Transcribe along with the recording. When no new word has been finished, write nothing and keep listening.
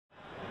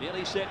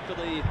Nearly set for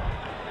the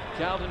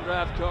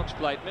Gr.1 Cox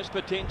Plate. Miss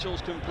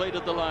Potential's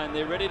completed the line.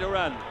 They're ready to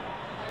run.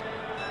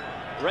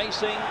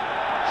 Racing.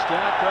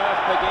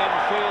 Starcraft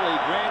began fairly.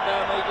 Grand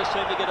Army just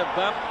seemed to get a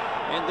bump.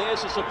 And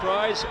there's a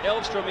surprise.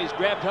 Elvstrom is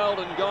grabbed hold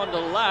and gone to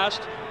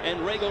last. And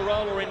Regal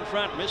Roller in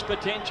front. Miss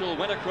Potential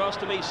went across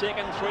to me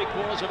second,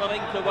 3/4 of a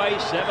length away.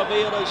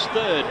 Savabeel is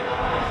third.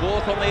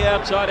 Fourth on the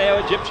outside, Our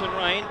Egyptian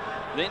Rain.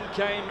 Then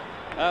came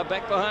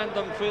back behind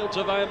them, Fields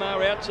of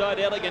Omagh outside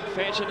Elegant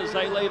Fashion as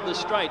they leave the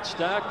straight.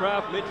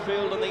 Starcraft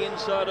midfield on the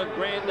inside of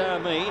Grand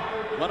Army.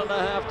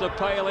 1.5 to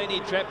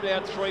Paolini, trapped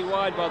out 3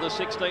 wide by the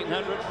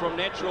 1600 from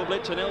Natural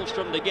Blitz and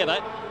Elvstrom together.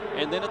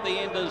 And then at the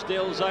end is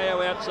Del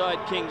Zao outside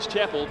King's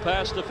Chapel,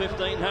 past the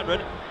 1500.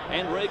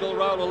 And Regal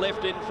Roller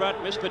left in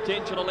front. Miss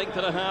Potential a length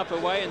and a half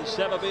away, and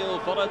Savabeel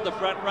followed the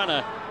front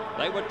runner.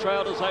 They were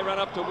trailed as they run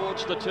up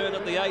towards the turn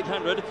at the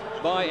 800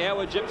 by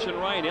Our Egyptian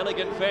Rain.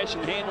 Elegant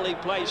Fashion handily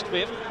placed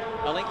fifth.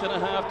 A length and a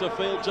half to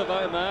Fields of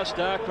Omagh.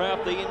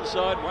 Starcraft the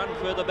inside, one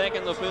further back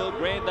in the field,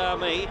 Grand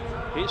Army.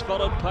 He's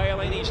followed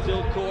Paolini,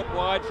 still caught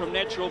wide from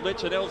Natural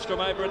Blitz and Elvstrom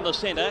over in the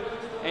centre.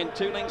 And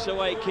 2 lengths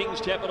away,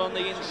 King's Chapel on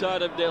the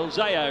inside of Del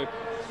Zao.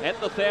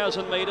 At the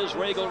 1,000 metres,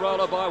 Regal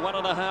Roller by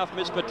 1.5,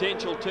 Miss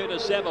Potential, 2 to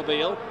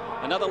Savabeel.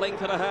 Another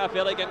length and a half,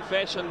 Elegant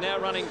Fashion, now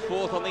running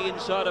fourth on the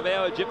inside of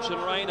Our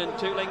Egyptian Rain, and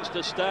 2 lengths to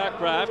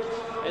Starcraft.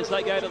 As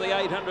they go to the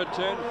 800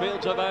 turn,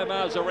 Fields of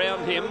Omagh's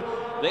around him.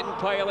 Then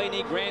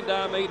Paolini, Grand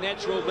Army,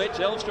 Natural Blitz.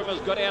 Elvstrom has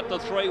got out the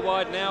 3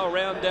 wide now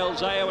around Del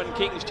Zao, and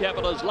King's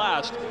Chapel is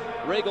last.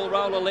 Regal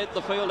Roller led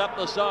the field up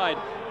the side,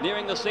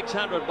 nearing the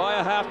 600 by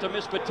 1/2 to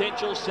Miss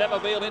Potential.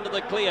 Savabeel into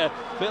the clear.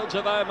 Fields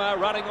of Omagh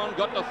running on,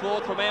 got to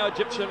fourth from Our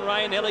Egyptian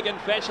Rain.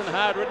 Elegant Fashion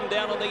hard ridden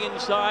down on the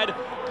inside.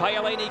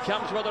 Paolini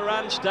comes with a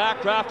run.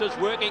 Starcraft is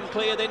working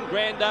clear, then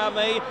Grand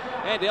Army,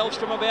 and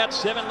Elvstrom about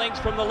 7 lengths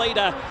from the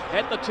leader.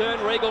 At the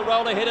turn, Regal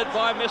Roller headed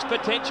by Miss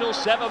Potential.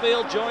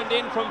 Savabeel joined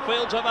in from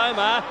Fields of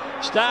Omagh.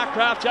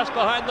 Starcraft just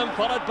behind them,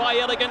 followed by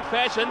Elegant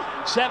Fashion.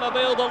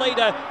 Savabeel the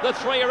leader, the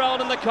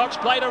 3-year-old in the Cox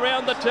Plate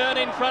around the turn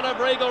in front of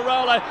Regal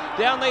Roller.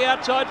 Down the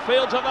outside,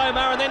 Fields of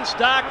Omagh, and then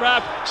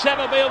Starcraft.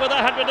 Savabeel with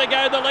 100 to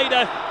go, the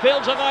leader.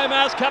 Fields of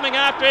Omagh's coming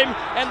after him,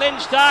 and then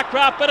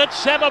Starcraft, but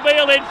it's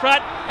Savabeel in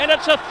front, and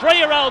it's a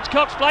 3-year-old's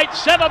Cox Plate.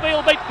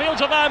 Savabeel beat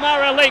Fields of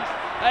Omagh a length.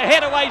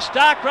 Ahead away,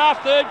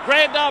 Starcraft third,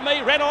 Grand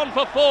Army ran on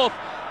for fourth.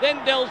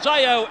 Then Del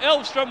Zao,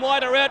 Elvstrom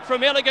wider out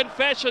from Elegant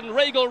Fashion,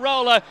 Regal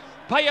Roller,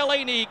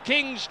 Paolini,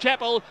 King's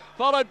Chapel,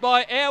 followed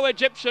by Our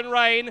Egyptian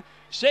Rain.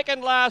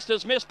 Second last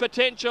is Miss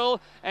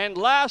Potential, and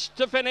last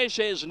to finish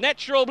is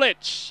Natural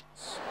Blitz.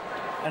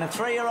 And a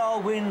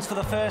 3-year-old wins for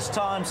the first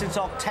time since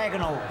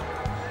Octagonal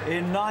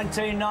in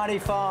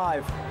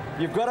 1995.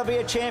 You've got to be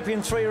a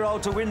champion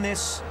 3-year-old to win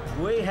this.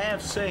 We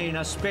have seen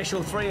a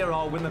special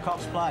 3-year-old win the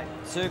Cox Plate.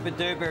 Super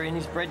duper, and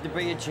he's bred to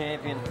be a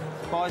champion.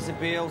 By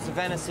Zabeel,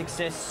 Savannah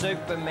Success,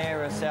 super mare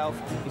herself.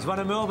 He's won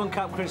a Melbourne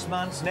Cup, Chris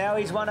Munce. Now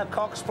he's won a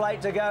Cox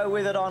Plate to go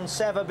with it on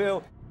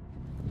Savabeel.